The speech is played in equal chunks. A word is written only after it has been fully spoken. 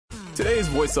Today's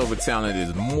voiceover talent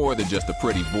is more than just a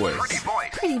pretty voice.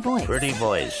 Pretty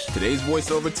voice. Today's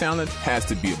voiceover talent has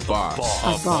to be a boss.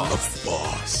 A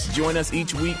boss. Join us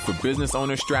each week for business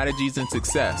owner strategies and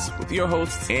success with your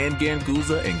hosts Ann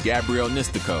Ganguzza and Gabrielle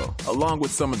Nistico, along with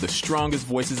some of the strongest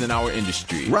voices in our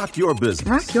industry. Rock your business.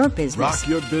 Rock your business. Rock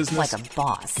your business. Like a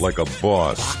boss. Like a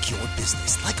boss. Rock your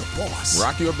business like a boss.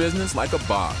 Rock your business like a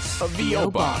boss. A VO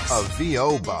boss. A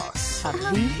VO boss. A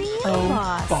VO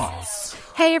boss.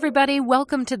 Hey everybody,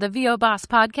 welcome to the VO Boss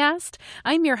podcast.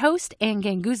 I'm your host, Ann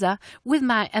Ganguzza, with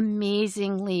my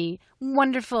amazingly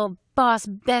wonderful boss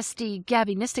bestie,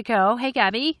 Gabby Nistico. Hey,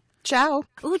 Gabby. Ciao.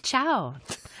 Ooh, ciao.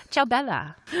 Ciao,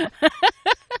 Bella.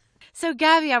 So,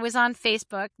 Gabby, I was on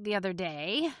Facebook the other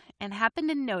day and happened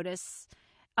to notice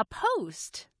a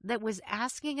post that was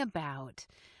asking about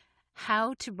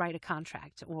how to write a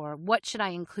contract or what should I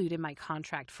include in my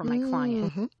contract for my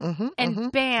client.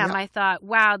 Bam, I thought,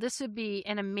 wow, this would be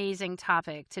an amazing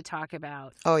topic to talk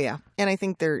about. Oh, yeah. And I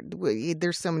think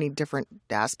there's so many different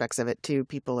aspects of it, too.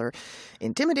 People are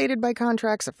intimidated by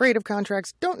contracts, afraid of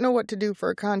contracts, don't know what to do for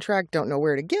a contract, don't know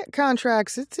where to get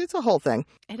contracts. It's a whole thing.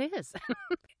 It is.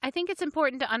 I think it's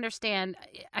important to understand,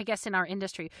 I guess, in our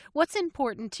industry, what's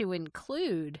important to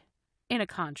include in a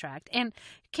contract. And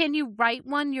can you write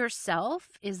one yourself?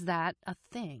 Is that a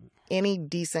thing? Any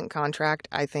decent contract,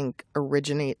 I think,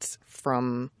 originates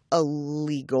from a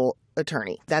legal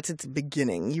attorney. That's its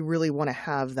beginning. You really want to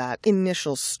have that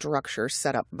initial structure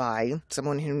set up by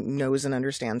someone who knows and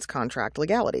understands contract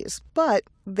legalities. But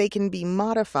they can be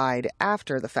modified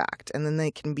after the fact, and then they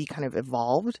can be kind of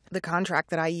evolved. The contract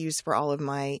that I use for all of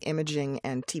my imaging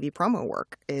and TV promo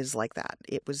work is like that.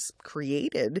 It was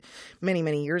created many,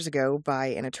 many years ago by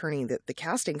an attorney that the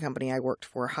casting company I worked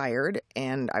for hired,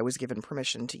 and I was given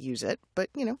permission to use it. But,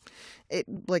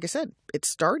 like I said, it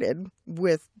started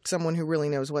with someone who really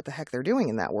knows what the heck they're doing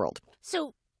in that world.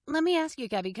 So let me ask you,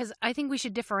 Gabby, because I think we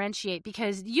should differentiate,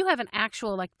 because you have an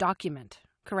actual document,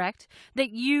 correct,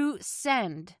 that you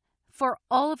send for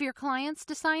all of your clients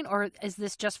to sign, or is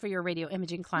this just for your radio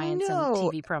imaging clients and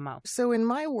TV promo? So in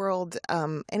my world,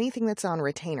 anything that's on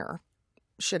retainer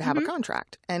should have a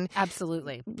contract. And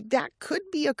absolutely. That could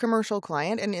be a commercial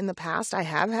client. And in the past, I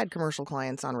have had commercial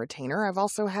clients on retainer. I've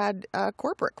also had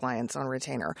corporate clients on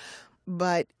retainer.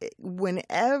 But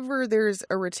whenever there's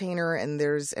a retainer and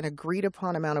there's an agreed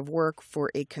upon amount of work for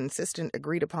a consistent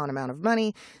agreed upon amount of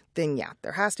money, then yeah,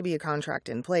 there has to be a contract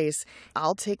in place.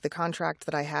 I'll take the contract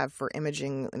that I have for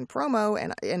imaging and promo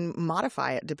and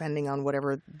modify it depending on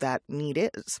whatever that need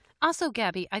is. Also,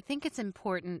 Gabby, I think it's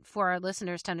important for our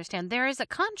listeners to understand there is a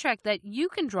contract that you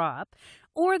can draw up,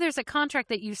 or there's a contract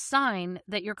that you sign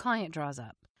that your client draws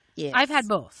up. Yes. I've had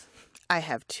both. I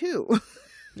have too.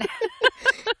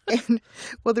 And,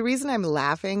 well, the reason I'm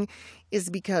laughing is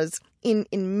because in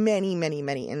many, many,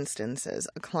 many instances,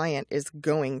 a client is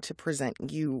going to present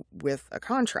you with a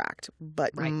contract.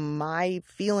 But my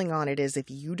feeling on it is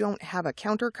if you don't have a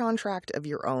counter contract of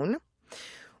your own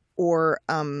or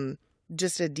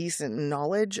just a decent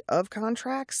knowledge of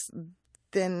contracts,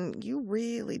 then you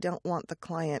really don't want the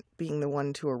client being the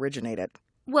one to originate it.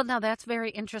 Well, now that's very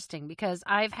interesting, because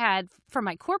I've had, for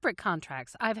my corporate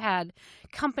contracts, I've had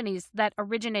companies that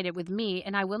originated with me,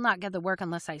 and I will not get the work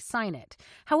unless I sign it.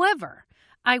 However,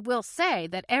 I will say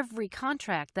that every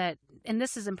contract that, and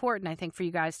this is important, I think, for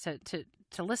you guys to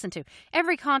listen to,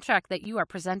 every contract that you are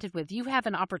presented with, you have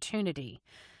an opportunity,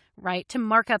 right, to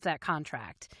mark up that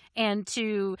contract and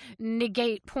to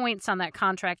negate points on that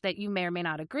contract that you may or may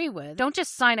not agree with. Don't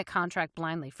just sign a contract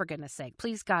blindly, for goodness sake.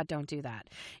 Please, God, don't do that.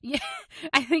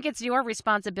 I think it's your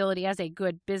responsibility as a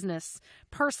good business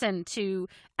person to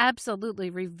absolutely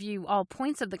review all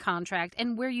points of the contract,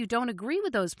 and where you don't agree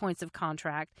with those points of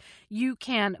contract, you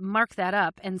can mark that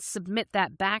up and submit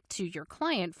that back to your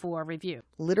client for review.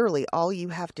 Literally, all you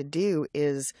have to do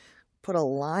is put a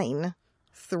line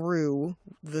through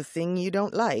the thing you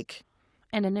don't like.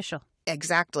 An initial.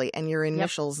 Exactly. And your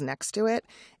initials next to it,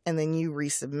 and then you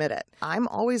resubmit it. I'm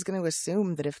always going to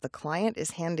assume that if the client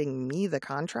is handing me the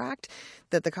contract,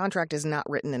 that the contract is not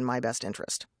written in my best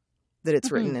interest, that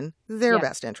it's written in their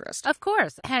best interest. Of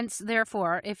course. Hence,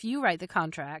 therefore, if you write the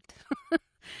contract,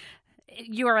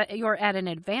 you're at an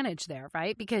advantage there,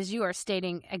 right? Because you are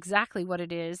stating exactly what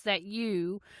it is that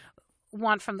you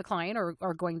want from the client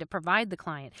or going to provide the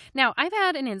client. Now, I've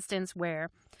had an instance where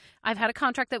I've had a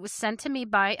contract that was sent to me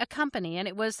by a company, and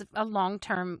it was a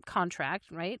long-term contract,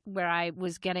 right, where I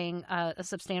was getting a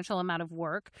substantial amount of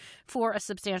work for a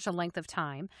substantial length of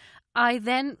time. I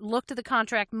then looked at the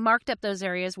contract, marked up those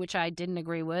areas which I didn't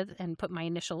agree with, and put my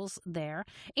initials there.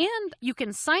 And you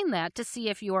can sign that to see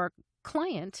if your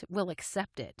client will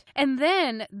accept it. And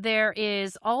then there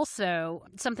is also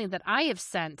something that I have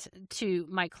sent to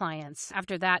my clients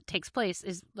after that takes place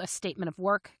is a statement of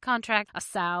work contract, a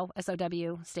SOW,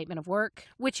 S-O-W, statement of work,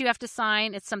 which you have to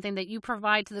sign. It's something that you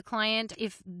provide to the client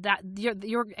if that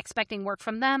you're expecting work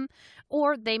from them,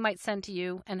 or they might send to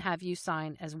you and have you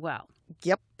sign as well.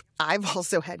 Yep. I've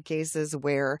also had cases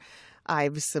where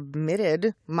I've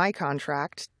submitted my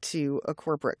contract to a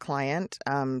corporate client,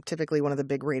 typically one of the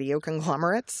big radio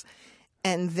conglomerates,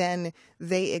 and then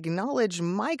they acknowledge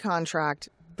my contract,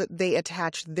 but they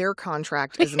attach their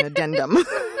contract as an addendum.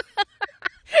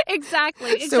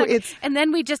 Exactly. So and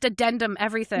then we just addendum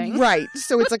everything. Right.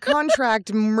 So it's a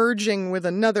contract merging with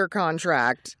another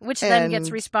contract. Which then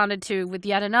gets responded to with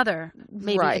yet another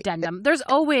maybe addendum. There's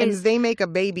always... And they make a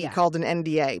baby called an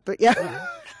NDA. But yeah.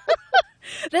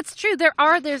 That's true.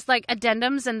 There's like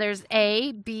addendums, and there's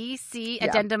A, B, C,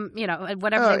 addendum,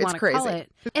 whatever they want to call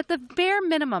it. At the bare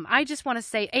minimum, I just want to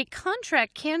say a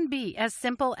contract can be as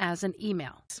simple as an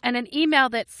email. And an email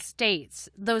that states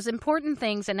those important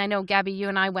things, and I know, Gabby, you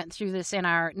and I went through this in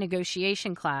our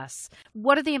negotiation class.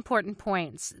 What are the important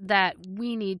points that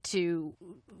we need to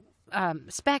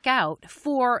spec out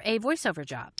for a voiceover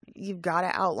job? You've got to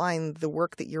outline the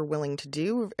work that you're willing to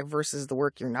do versus the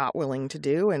work you're not willing to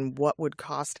do, and what would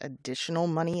cost additional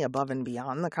money above and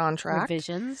beyond the contract.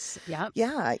 Revisions, yep.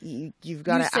 Yeah, you've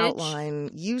got to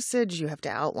outline usage. You have to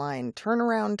outline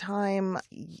turnaround time.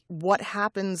 What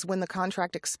happens when the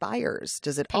contract expires?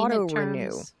 Does it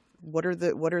auto-renew? What are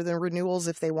the renewals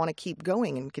if they want to keep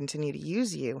going and continue to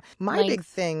use you? My big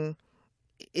thing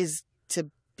is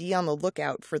to be on the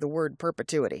lookout for the word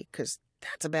perpetuity, because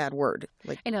that's a bad word.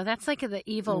 I know, that's like the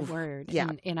evil word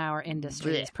in our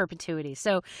industry. Yeah. It's perpetuity.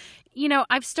 So,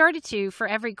 I've started to, for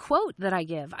every quote that I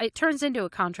give, it turns into a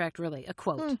contract, really, a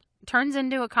quote. Turns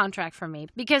into a contract for me,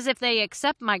 because if they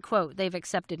accept my quote, they've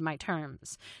accepted my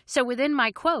terms. So within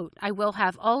my quote, I will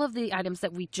have all of the items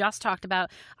that we just talked about.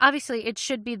 Obviously, it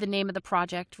should be the name of the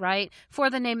project, right?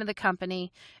 For the name of the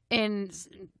company in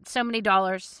so many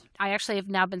dollars. I actually have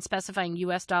now been specifying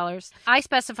US dollars. I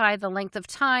specify the length of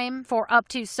time for up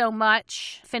to so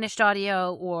much finished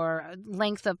audio or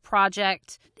length of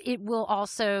project. It will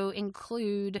also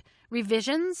include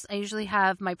revisions. I usually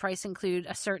have my price include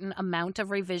a certain amount of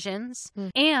revisions,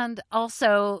 and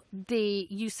also the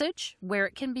usage, where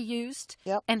it can be used,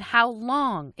 and how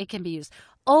long it can be used.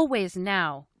 Always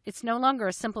now, it's no longer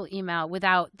a simple email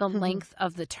without the length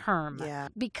of the term.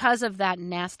 Because of that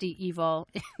nasty, evil,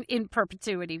 in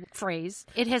perpetuity phrase,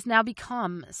 it has now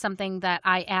become something that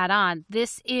I add on.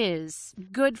 This is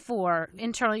good for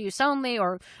internal use only,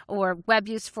 or web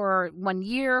use for 1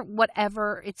 year,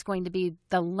 whatever it's going to be.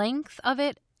 The length of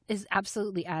it is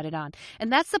absolutely added on.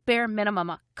 And that's the bare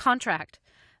minimum contract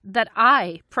that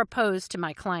I propose to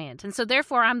my client. And so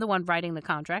therefore I'm the one writing the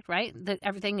contract, right? That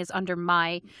everything is under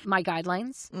my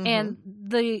guidelines, and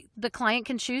the client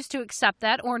can choose to accept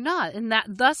that or not. And that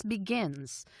thus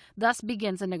begins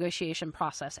a negotiation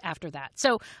process after that.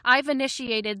 So I've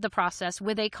initiated the process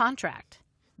with a contract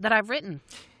that I've written.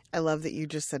 I love that you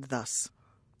just said thus.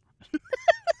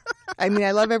 I mean,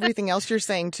 I love everything else you're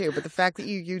saying too, but the fact that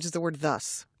you use the word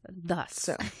thus. Thus.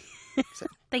 So.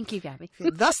 Thank you, Gabby.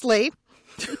 Thusly.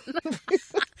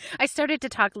 I started to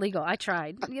talk legal. I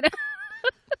tried,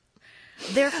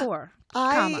 Therefore,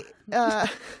 comma.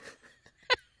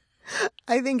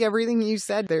 I think everything you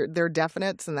said, they're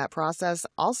definites in that process.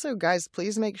 Also, guys,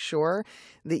 please make sure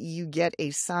that you get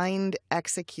a signed,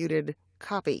 executed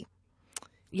copy.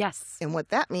 Yes. And what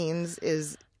that means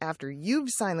is after you've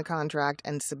signed the contract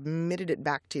and submitted it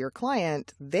back to your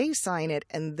client, they sign it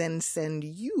and then send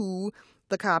you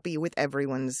the copy with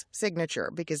everyone's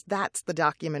signature, because that's the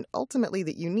document ultimately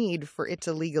that you need for it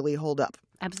to legally hold up.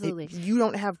 Absolutely. If you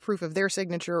don't have proof of their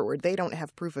signature, or they don't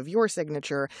have proof of your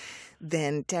signature,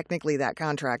 then technically that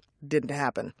contract didn't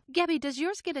happen. Gabby, does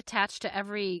yours get attached to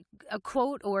every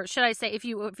quote, or should I say if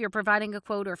you're providing a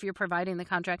quote or if you're providing the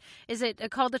contract, is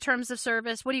it called the terms of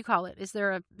service? What do you call it? Is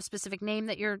there a specific name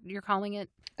that you're calling it?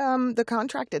 The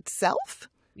contract itself?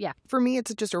 Yeah. For me,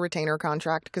 it's just a retainer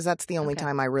contract, because that's the only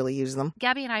time I really use them.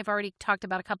 Gabby and I have already talked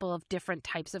about a couple of different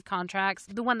types of contracts.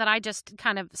 The one that I just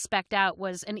kind of spec'd out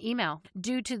was an email.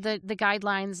 Due to the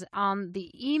guidelines on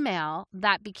the email,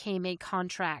 that became a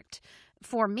contract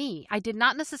for me. I did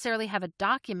not necessarily have a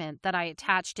document that I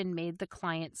attached and made the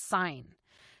client sign.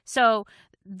 So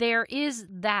there is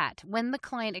that. When the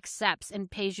client accepts and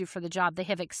pays you for the job, they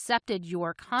have accepted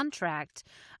your contract,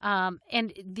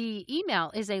 and the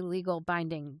email is a legal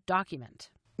binding document.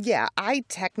 Yeah, I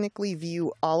technically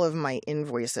view all of my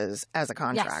invoices as a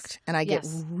contract, and I get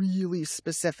really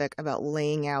specific about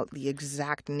laying out the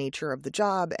exact nature of the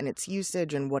job and its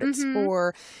usage and what it's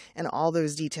for, and all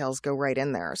those details go right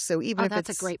in there. So even if that's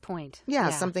it's a great point.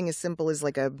 Yeah, something as simple as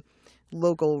like a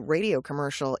local radio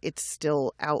commercial, it's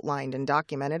still outlined and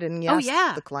documented, and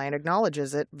yes, the client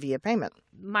acknowledges it via payment.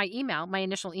 My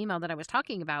initial email that I was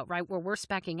talking about, right, where we're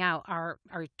speccing out our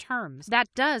terms, that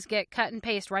does get cut and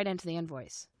paste right into the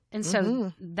invoice. And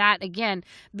so that, again,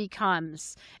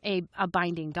 becomes a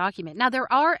binding document. Now, there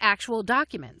are actual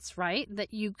documents, right,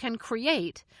 that you can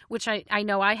create, which I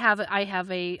know I have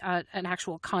an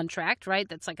actual contract, right,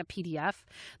 that's like a PDF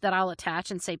that I'll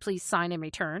attach and say, please sign and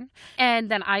return.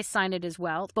 And then I sign it as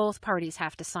well. Both parties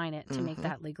have to sign it to make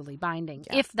that legally binding.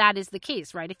 Yeah. If that is the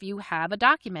case, right, if you have a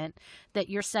document that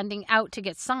you're sending out to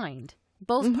get signed,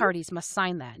 both parties must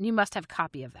sign that, and you must have a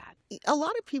copy of that. A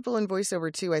lot of people in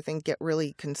voiceover, too, I think, get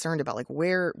really concerned about, like,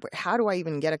 how do I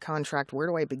even get a contract? Where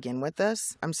do I begin with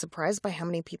this? I'm surprised by how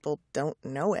many people don't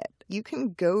know it. You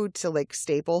can go to, like,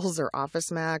 Staples or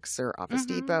Office Max or Office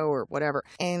Depot or whatever,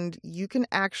 and you can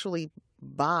actually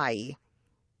buy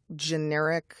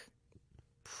generic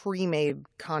pre-made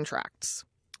contracts.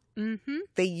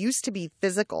 They used to be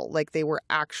physical, like they were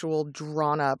actual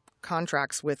drawn-up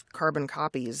contracts with carbon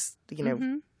copies,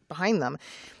 behind them.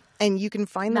 And you can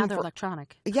find them now they're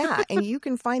electronic. Yeah, and you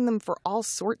can find them for all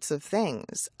sorts of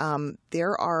things.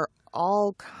 There are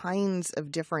all kinds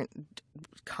of different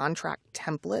contract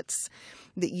templates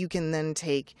that you can then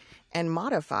take and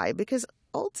modify, because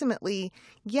ultimately,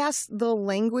 yes, the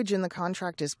language in the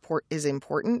contract is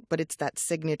important, but it's that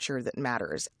signature that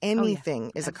matters.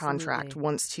 Anything is a contract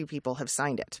once two people have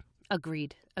signed it.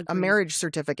 Agreed. A marriage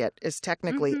certificate is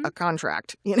technically a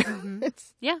contract.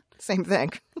 It's same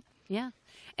thing. Yeah.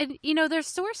 And, there's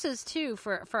sources, too,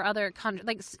 for other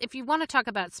like, if you want to talk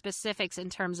about specifics in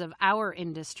terms of our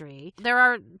industry, there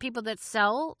are people that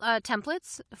sell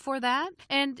templates for that.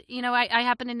 And, I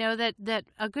happen to know that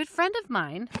a good friend of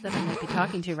mine that I might be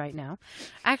talking to right now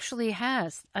actually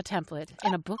has a template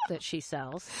in a book that she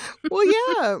sells. Well,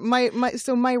 yeah.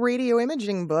 My radio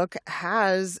imaging book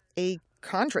has a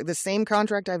contract, the same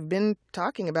contract I've been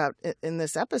talking about in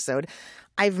this episode.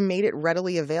 I've made it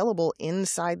readily available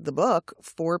inside the book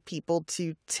for people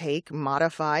to take,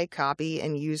 modify, copy,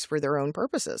 and use for their own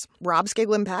purposes. Rob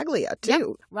Scaglin-Paglia, too.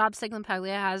 Yep. Rob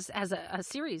Scaglin-Paglia has a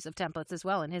series of templates as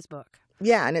well in his book.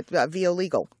 Yeah, and it's via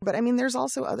legal. But, there's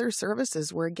also other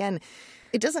services where, again,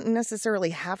 it doesn't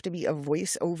necessarily have to be a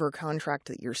voice-over contract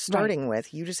that you're starting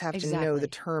with. You just have to know the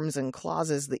terms and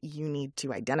clauses that you need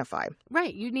to identify.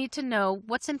 Right. You need to know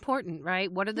what's important,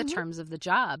 right? What are the terms of the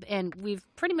job? And we've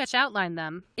pretty much outlined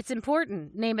them. It's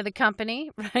important. Name of the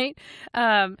company, right?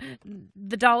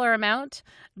 The dollar amount,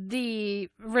 the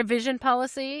revision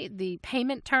policy, the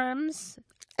payment terms,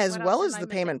 as well as the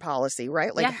payment policy,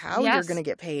 right? Like how you're going to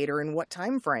get paid or in what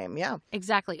time frame. Yeah.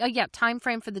 Exactly. Oh, yeah. Time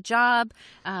frame for the job,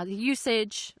 the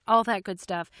usage, all that good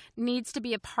stuff needs to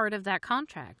be a part of that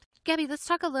contract. Gabby, let's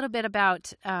talk a little bit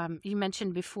about, you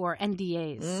mentioned before,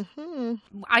 NDAs.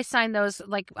 I sign those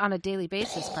like on a daily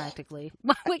basis practically.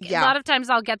 A lot of times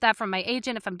I'll get that from my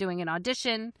agent if I'm doing an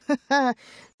audition.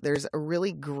 There's a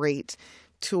really great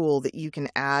tool that you can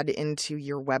add into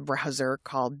your web browser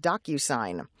called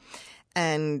DocuSign.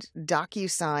 And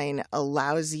DocuSign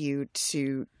allows you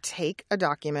to take a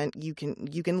document. You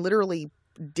can literally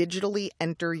digitally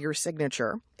enter your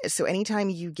signature. So anytime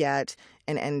you get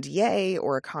an NDA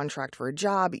or a contract for a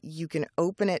job, you can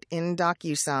open it in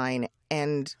DocuSign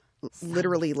and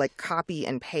literally like copy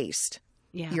and paste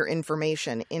your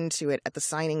information into it at the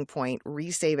signing point,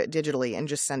 resave it digitally, and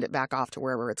just send it back off to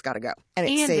wherever it's got to go. And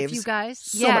it saves if you guys,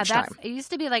 so much time. It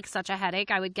used to be like such a headache.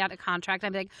 I would get a contract.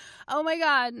 I'd be like, oh my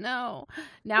God, no.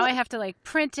 Now I have to like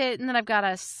print it, and then I've got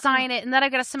to sign it, and then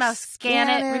I've got to somehow scan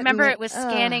it. Remember, it was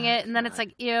scanning it, and then it's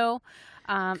like, ew.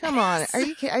 Come on. Are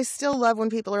you kidding? I still love when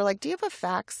people are like, do you have a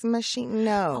fax machine?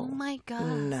 No. Oh my God.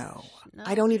 No.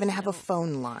 I don't even have a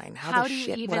phone line. How the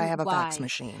shit would I have a fax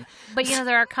machine? But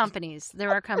there are companies.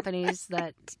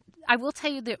 That I will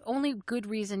tell you the only good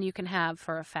reason you can have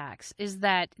for a fax is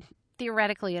that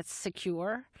theoretically it's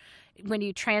secure when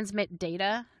you transmit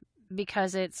data,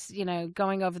 because it's,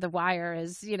 going over the wire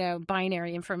as,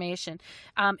 binary information.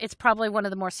 It's probably one of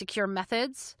the more secure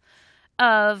methods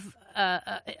of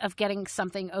of getting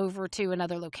something over to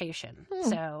another location.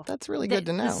 So that's really good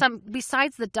to know.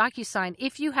 Besides the DocuSign,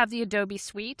 if you have the Adobe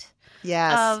suite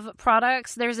yes. of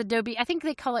products, there's Adobe. I think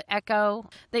they call it Echo.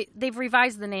 They've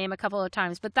revised the name a couple of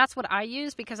times, but that's what I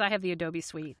use because I have the Adobe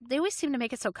suite. They always seem to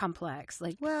make it so complex.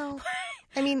 Like, well,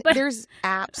 I mean, there's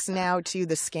apps now too,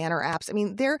 the scanner apps. I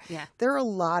mean, there are a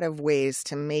lot of ways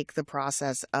to make the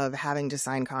process of having to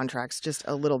sign contracts just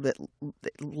a little bit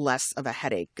less of a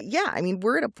headache. Yeah, I mean,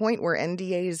 we're at a point where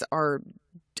NDAs are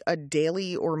a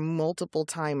daily or multiple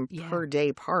time per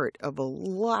day part of a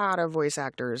lot of voice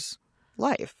actors'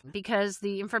 life. Because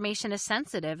the information is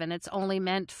sensitive and it's only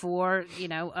meant for,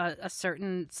 a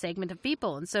certain segment of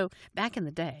people. And so back in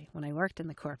the day when I worked in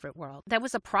the corporate world, that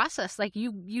was a process. Like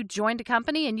you joined a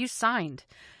company and you signed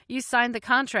the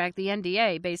contract, the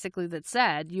NDA, basically, that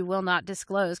said you will not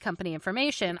disclose company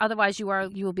information. Otherwise, you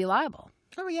will be liable.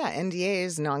 Oh, yeah.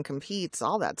 NDAs, non-competes,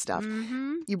 all that stuff.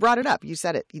 Mm-hmm. You brought it up. You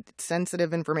said it.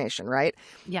 Sensitive information, right?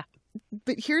 Yeah.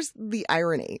 But here's the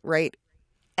irony, right?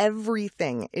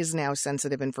 Everything is now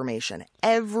sensitive information.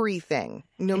 Everything,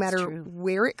 no matter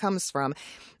where it comes from.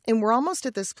 And we're almost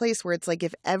at this place where it's like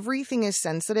if everything is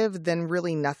sensitive, then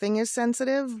really nothing is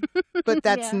sensitive. But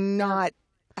that's not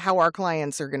how our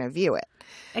clients are going to view it.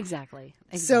 Exactly.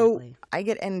 So I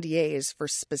get NDAs for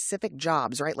specific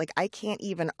jobs, right? Like I can't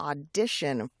even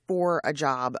audition for a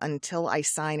job until I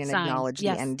sign and acknowledge the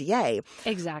NDA.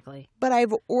 Exactly. But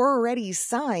I've already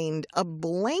signed a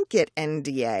blanket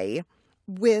NDA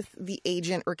with the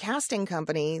agent or casting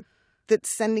company that's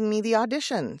sending me the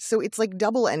audition. So it's like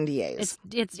double NDAs.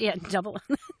 It's double.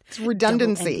 It's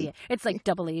redundancy. Double it's like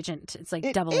double agent. It's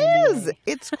like double NDA. NDA.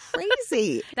 It's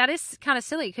crazy. That is kind of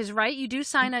silly because, right, you do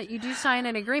sign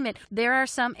an agreement. There are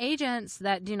some agents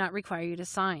that do not require you to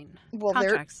sign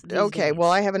contracts. Okay,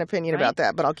 well, I have an opinion about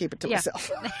that, but I'll keep it to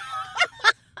myself.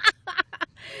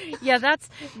 Yeah,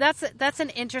 that's an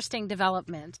interesting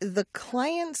development. The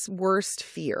client's worst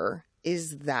fear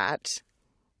is that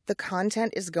the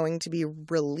content is going to be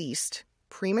released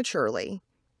prematurely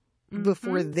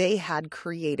before they had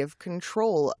creative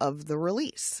control of the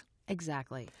release.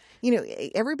 Exactly.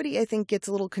 Everybody, I think, gets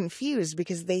a little confused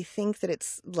because they think that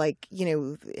it's like,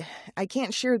 I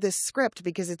can't share this script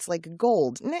because it's like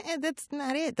gold. Nah, that's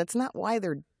not it. That's not why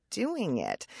they're doing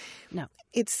it. No.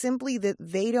 It's simply that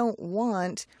they don't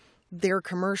want their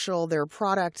commercial, their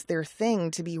product, their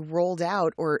thing to be rolled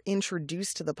out or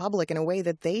introduced to the public in a way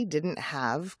that they didn't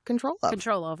have control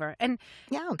over. And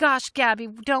gosh, Gabby,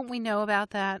 don't we know about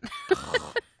that?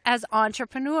 As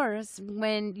entrepreneurs,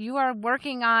 when you are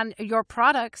working on your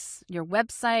products, your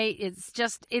website,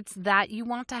 it's that you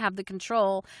want to have the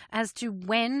control as to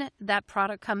when that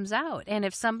product comes out. And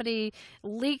if somebody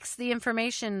leaks the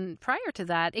information prior to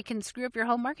that, it can screw up your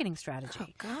whole marketing strategy. Oh,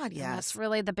 God, yes. And that's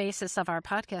really the basis of our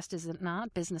podcast, is it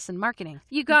not? Business and marketing.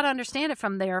 You got to understand it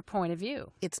from their point of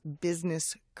view. It's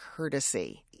business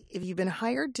courtesy. If you've been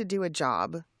hired to do a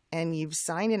job and you've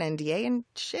signed an NDA, and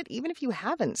shit, even if you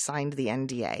haven't signed the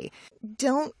NDA,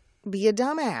 don't be a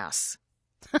dumbass.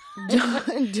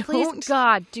 Please,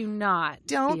 God, do not.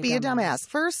 Don't be a dumbass.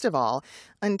 First of all,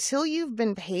 until you've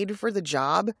been paid for the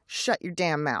job, shut your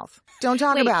damn mouth. Don't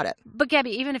talk about it. But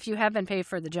Gabby, even if you have been paid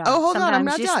for the job, hold on, I'm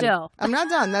not done. Still... I'm not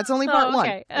done. That's only part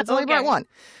one. That's only part one.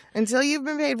 Until you've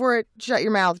been paid for it, shut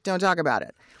your mouth. Don't talk about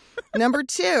it. Number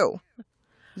two.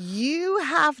 You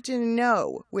have to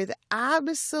know with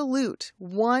absolute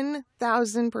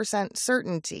 1,000%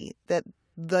 certainty that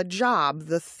the job,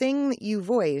 the thing that you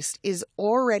voiced, is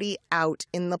already out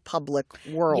in the public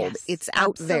world. Yes, it's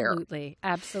out there.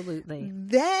 Absolutely.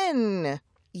 Then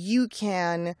you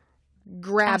can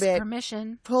grab it,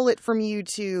 permission, pull it from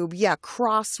YouTube,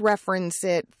 cross-reference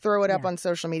it, throw it up on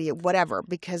social media, whatever.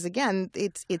 Because again,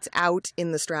 it's out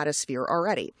in the stratosphere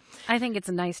already. I think it's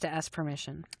nice to ask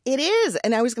permission. It is.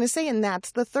 And I was going to say, and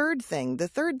that's the third thing. The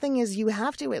third thing is you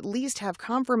have to at least have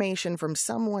confirmation from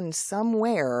someone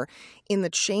somewhere in the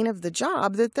chain of the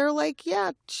job that they're like,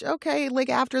 yeah, okay, like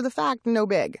after the fact, no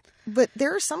big. But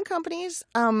there are some companies,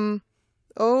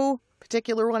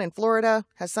 particular one in Florida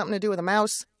has something to do with a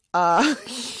mouse.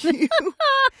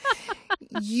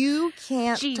 You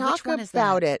can't talk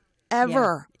about it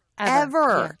ever.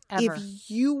 Ever. If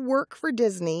you work for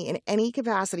Disney in any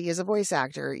capacity as a voice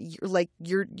actor,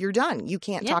 you're done. You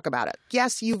can't talk about it.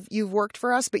 Yes, you've worked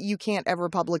for us, but you can't ever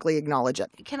publicly acknowledge it.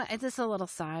 Is this a little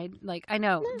side? Like, I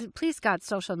know, please God,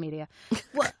 social media.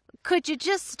 Could you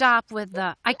just stop with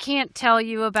the, I can't tell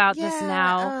you about this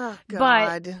now,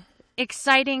 God.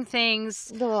 exciting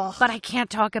things, but I can't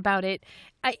talk about it.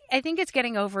 I think it's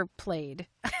getting overplayed.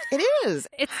 It is.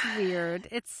 It's weird.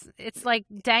 It's like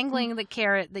dangling the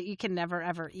carrot that you can never,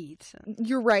 ever eat.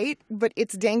 You're right, but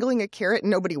it's dangling a carrot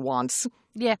nobody wants.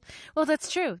 Yeah. Well,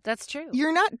 that's true. That's true.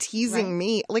 You're not teasing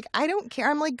me. Like, I don't care.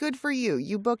 I'm like, good for you.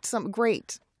 You booked something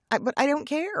great. But I don't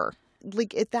care.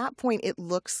 Like, at that point, it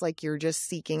looks like you're just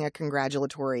seeking a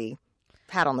congratulatory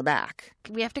pat on the back.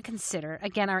 We have to consider,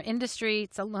 again, our industry,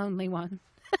 it's a lonely one.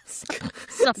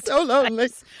 So lonely.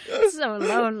 So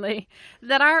lonely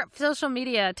that our social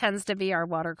media tends to be our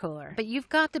water cooler. But you've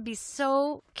got to be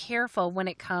so careful when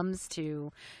it comes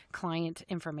to client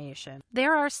information.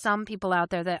 There are some people out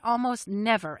there that almost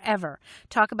never, ever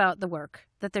talk about the work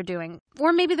that they're doing.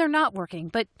 Or maybe they're not working,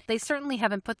 but they certainly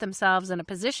haven't put themselves in a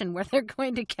position where they're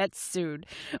going to get sued.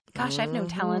 Gosh, I've known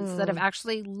talents that have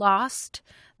actually lost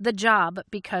the job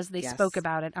because they spoke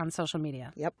about it on social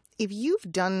media. Yep. If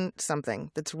you've done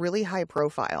something that's really high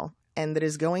profile and that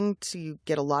is going to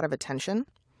get a lot of attention,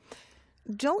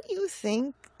 don't you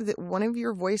think that one of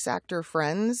your voice actor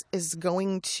friends is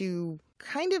going to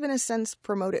kind of, in a sense,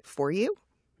 promote it for you?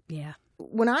 Yeah.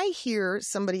 When I hear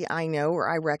somebody I know or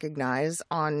I recognize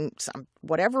on some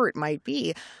whatever it might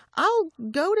be, I'll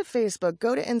go to Facebook,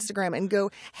 go to Instagram and go,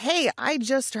 hey, I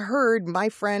just heard my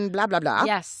friend blah, blah, blah.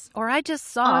 Yes. Or I just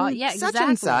saw, such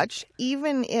and such.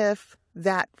 Even if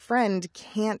that friend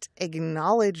can't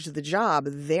acknowledge the job,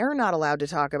 they're not allowed to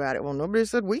talk about it. Well, nobody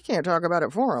said we can't talk about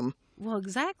it for them. Well,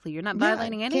 exactly. You're not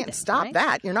violating anything. Can't stop right?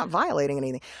 that. You're not violating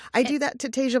anything. I do that to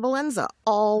Tasia Valenza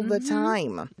all the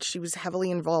time. She was heavily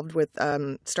involved with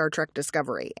Star Trek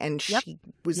Discovery, and she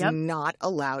was not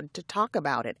allowed to talk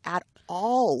about it at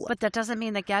all. But that doesn't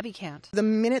mean that Gabby can't. The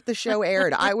minute the show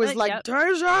aired, I was like,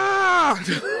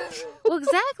 Tasia! Well,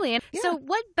 exactly. And so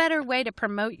what better way to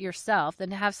promote yourself than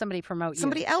to have somebody promote you?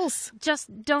 Somebody else. Just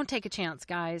don't take a chance,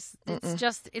 guys.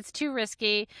 It's too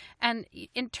risky. And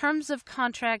in terms of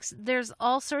contracts, there's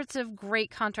all sorts of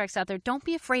great contracts out there. Don't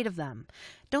be afraid of them.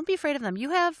 Don't be afraid of them. You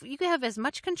can have as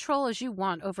much control as you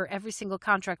want over every single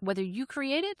contract, whether you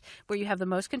create it, where you have the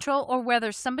most control, or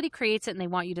whether somebody creates it and they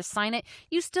want you to sign it.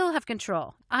 You still have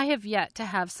control. I have yet to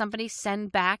have somebody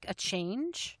send back a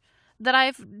change that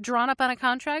I've drawn up on a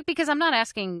contract because I'm not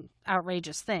asking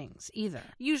outrageous things either.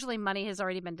 Usually money has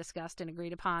already been discussed and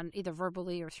agreed upon either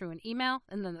verbally or through an email,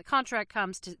 and then the contract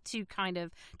comes to kind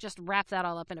of just wrap that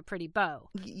all up in a pretty bow.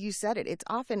 You said it.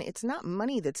 It's not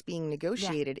money that's being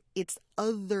negotiated. Yeah. It's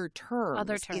other terms.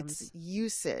 It's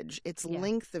usage. It's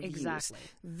length of use.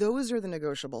 Those are the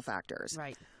negotiable factors.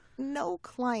 Right. No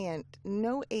client,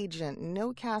 no agent,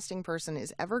 no casting person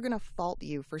is ever going to fault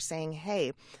you for saying,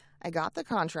 hey, I got the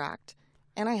contract,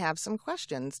 and I have some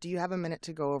questions. Do you have a minute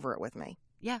to go over it with me?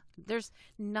 Yeah, there's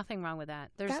nothing wrong with that.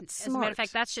 That's smart. As a matter of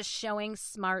fact, that's just showing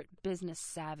smart business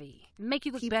savvy. Make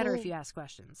you look better if you ask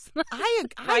questions. I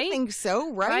think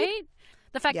so, right?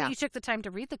 The fact that you took the time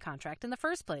to read the contract in the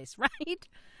first place, right?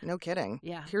 No kidding.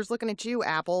 Yeah. Here's looking at you,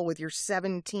 Apple, with your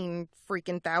 17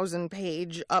 freaking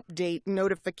 1,000-page update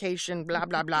notification, blah,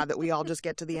 blah, blah, that we all just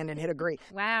get to the end and hit agree.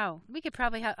 Wow. We could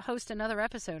probably host another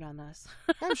episode on this.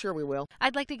 I'm sure we will.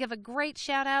 I'd like to give a great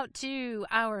shout out to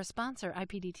our sponsor,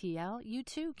 IPDTL. You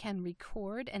too can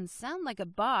record and sound like a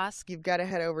boss. You've got to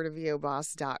head over to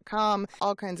voboss.com.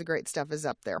 All kinds of great stuff is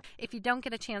up there. If you don't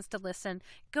get a chance to listen,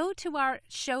 go to our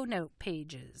show note page.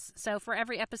 So for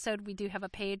every episode, we do have a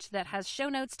page that has show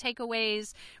notes,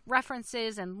 takeaways,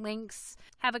 references, and links.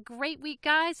 Have a great week,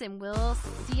 guys, and we'll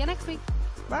see you next week.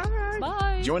 Bye.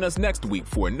 Bye. Join us next week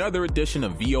for another edition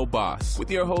of VO Boss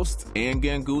with your hosts, Ann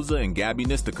Ganguzza and Gabby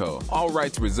Nistico. All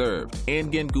rights reserved.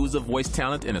 Ann Ganguzza voice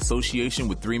talent in association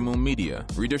with 3 Moon Media.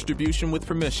 Redistribution with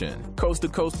permission.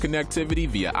 Coast-to-coast connectivity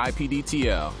via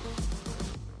IPDTL.